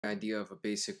idea of a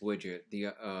basic widget.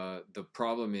 The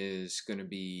problem is going to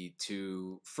be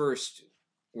to first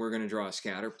we're going to draw a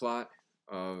scatter plot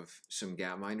of some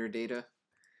gapminder data,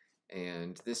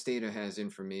 and this data has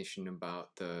information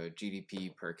about the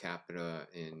GDP per capita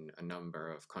in a number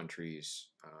of countries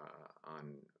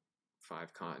on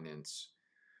 5 continents,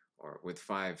 or with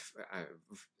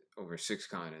over 6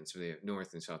 continents. The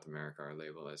North and South America are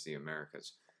labeled as the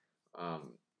Americas.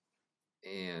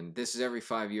 And this is every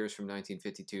 5 years from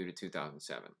 1952 to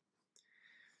 2007.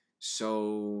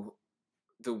 So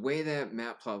the way that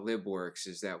matplotlib works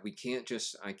is that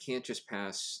I can't just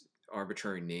pass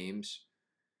arbitrary names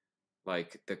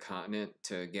like the continent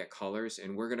to get colors,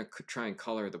 and we're going to try and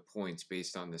color the points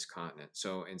based on this continent.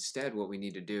 So instead, what we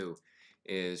need to do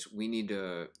is we need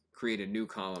to create a new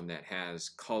column that has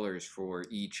colors for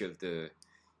each of the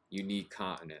unique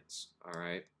continents. All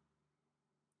right.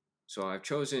 So I've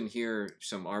chosen here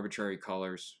some arbitrary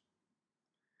colors.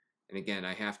 And again,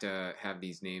 I have to have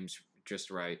these names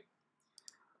just right.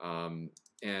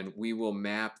 And we will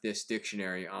map this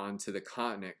dictionary onto the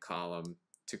continent column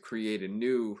to create a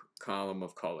new column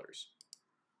of colors.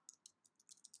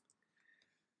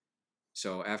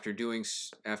 So after doing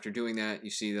that, you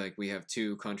see like we have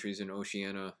 2 countries in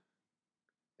Oceania,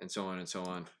 and so on and so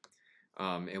on.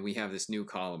 And we have this new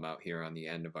column out here on the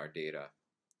end of our data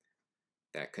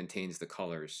that contains the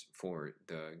colors for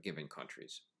the given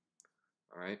countries.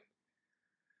 All right.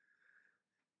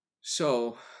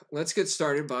 So let's get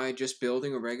started by just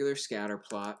building a regular scatter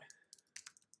plot.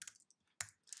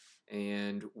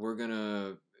 And we're going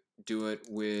to do it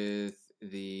with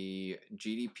the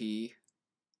GDP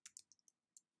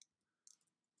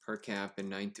per cap in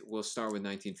we'll start with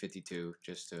 1952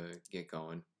 just to get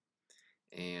going.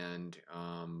 And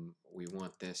we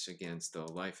want this against the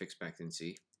life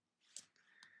expectancy.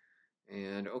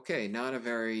 And okay, not a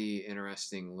very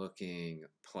interesting looking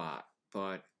plot,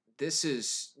 but this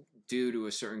is due to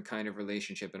a certain kind of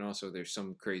relationship, and also there's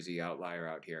some crazy outlier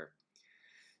out here.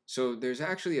 So there's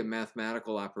actually a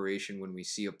mathematical operation when we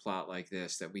see a plot like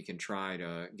this that we can try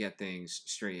to get things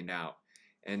straightened out.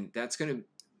 And that's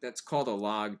called a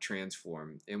log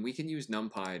transform. And we can use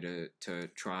NumPy to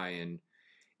try and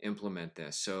implement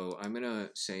this. So I'm going to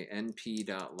say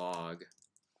np.log,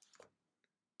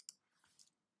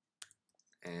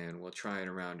 and we'll try it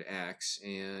around x,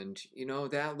 and you know,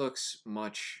 that looks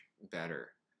much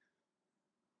better.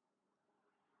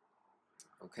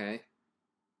 Okay.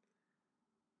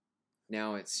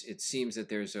 Now it seems that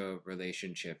there's a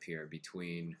relationship here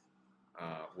between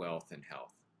wealth and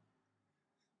health.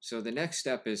 So the next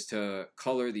step is to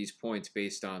color these points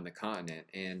based on the continent,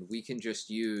 and we can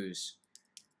just use,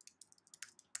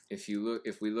 if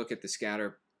we look at the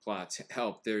scatter plots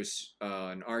help, there's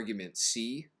an argument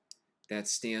C that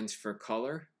stands for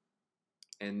color,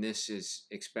 and this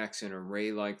expects an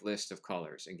array-like list of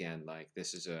colors. Again, like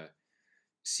this is a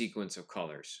sequence of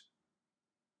colors.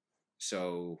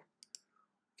 So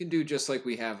we can do just like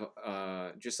we have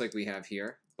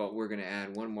here, but we're going to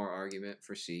add one more argument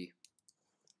for C.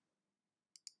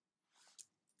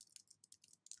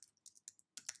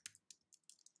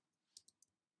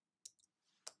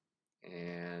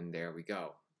 And there we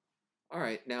go. All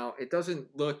right, now it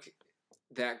doesn't look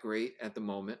that great at the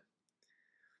moment,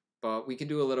 but we can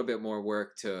do a little bit more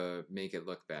work to make it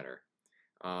look better.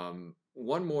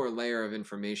 One more layer of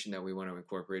information that we want to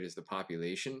incorporate is the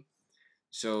population.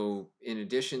 So in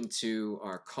addition to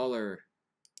our color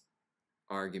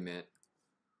argument,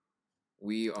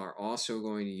 we are also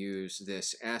going to use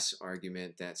this S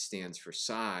argument that stands for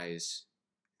size,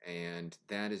 and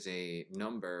that is a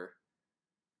number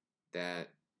that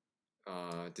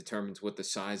determines what the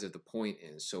size of the point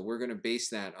is. So we're going to base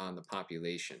that on the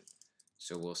population.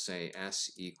 So we'll say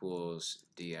S equals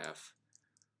df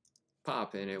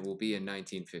pop, and it will be in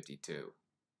 1952.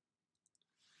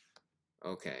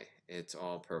 Okay, it's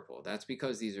all purple. That's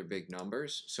because these are big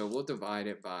numbers. So we'll divide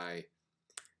it by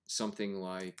something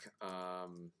like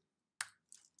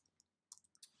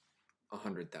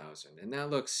 100,000, and that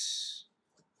looks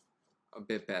a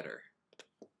bit better.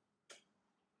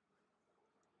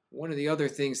 One of the other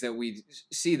things that we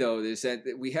see, though, is that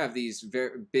we have these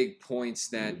very big points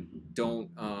that don't,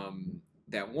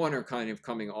 that one are kind of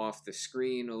coming off the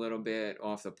screen a little bit,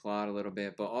 off the plot a little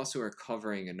bit, but also are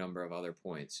covering a number of other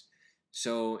points.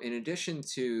 So in addition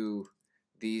to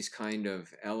these kind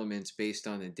of elements based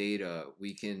on the data,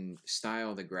 we can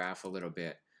style the graph a little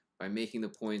bit by making the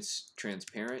points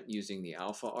transparent using the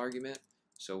alpha argument.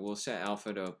 So we'll set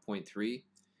alpha to 0.3,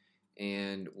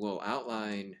 and we'll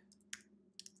outline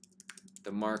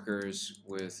the markers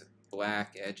with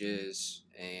black edges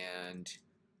and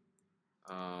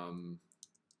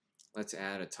let's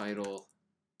add a title.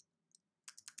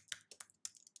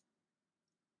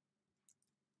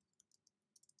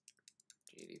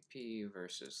 GDP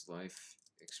versus life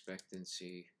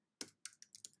expectancy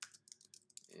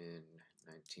in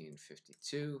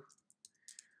 1952.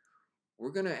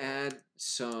 We're going to add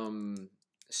some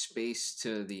space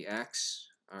to the X.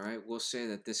 All right, we'll say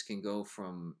that this can go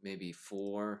from maybe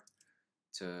 4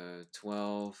 to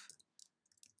 12,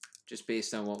 just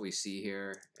based on what we see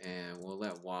here. And we'll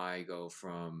let Y go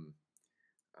from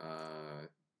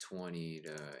 20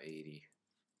 to 80.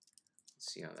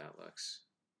 Let's see how that looks.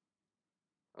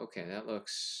 Okay, that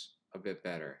looks a bit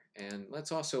better. And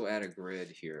let's also add a grid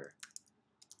here.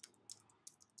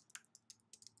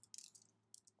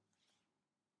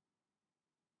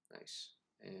 Nice.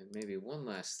 And maybe one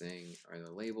last thing are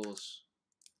the labels.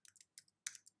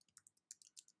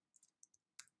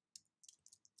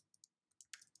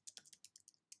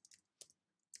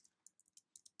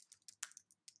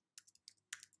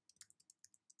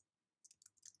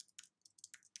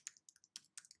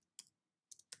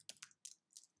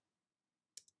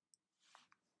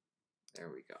 There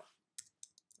we go.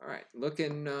 All right,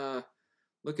 looking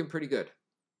pretty good.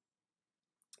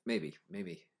 Maybe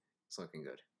it's looking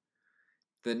good.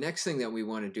 The next thing that we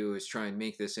want to do is try and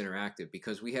make this interactive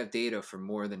because we have data from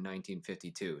more than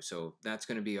 1952. So that's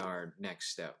going to be our next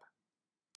step.